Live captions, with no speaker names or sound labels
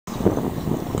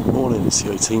It's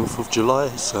the 18th of July,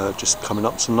 it's just coming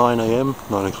up to 9 AM,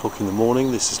 9 o'clock in the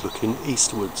morning. This is looking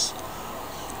eastwards.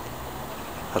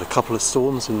 Had a couple of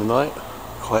storms in the night,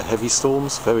 quite heavy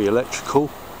storms, very electrical.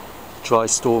 Dry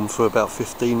storm for about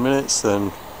 15 minutes,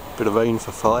 then a bit of rain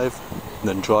for 5, and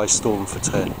then dry storm for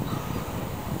 10.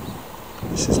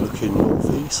 This is looking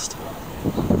northeast.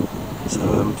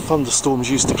 So thunderstorms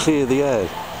used to clear the air,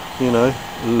 you know,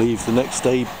 leave the next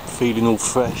day feeling all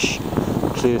fresh,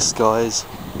 clear skies.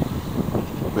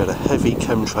 We had a heavy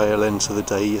chemtrail end to the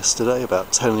day yesterday,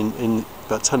 about 10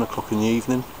 o'clock in the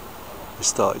evening. We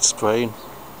started spraying.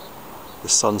 The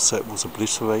sunset was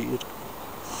obliterated.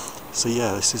 So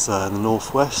yeah, this is the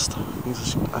northwest.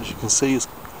 As you can see, there's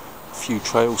a few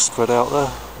trails spread out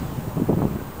there.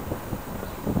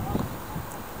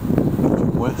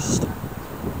 Looking west,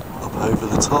 up over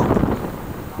the top.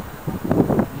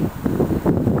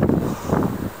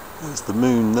 There's the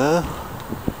moon there.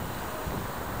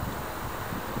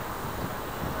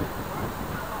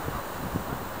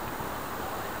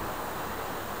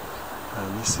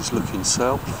 And this is looking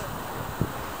south.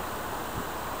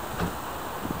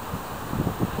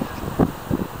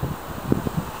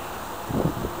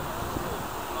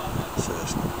 So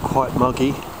it's quite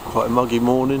a muggy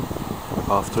morning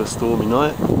after a stormy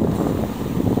night.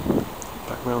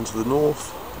 Back round to the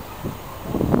north.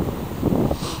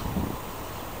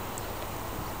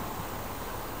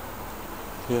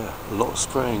 Yeah, a lot of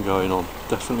spraying going on.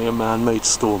 Definitely a man-made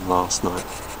storm last night.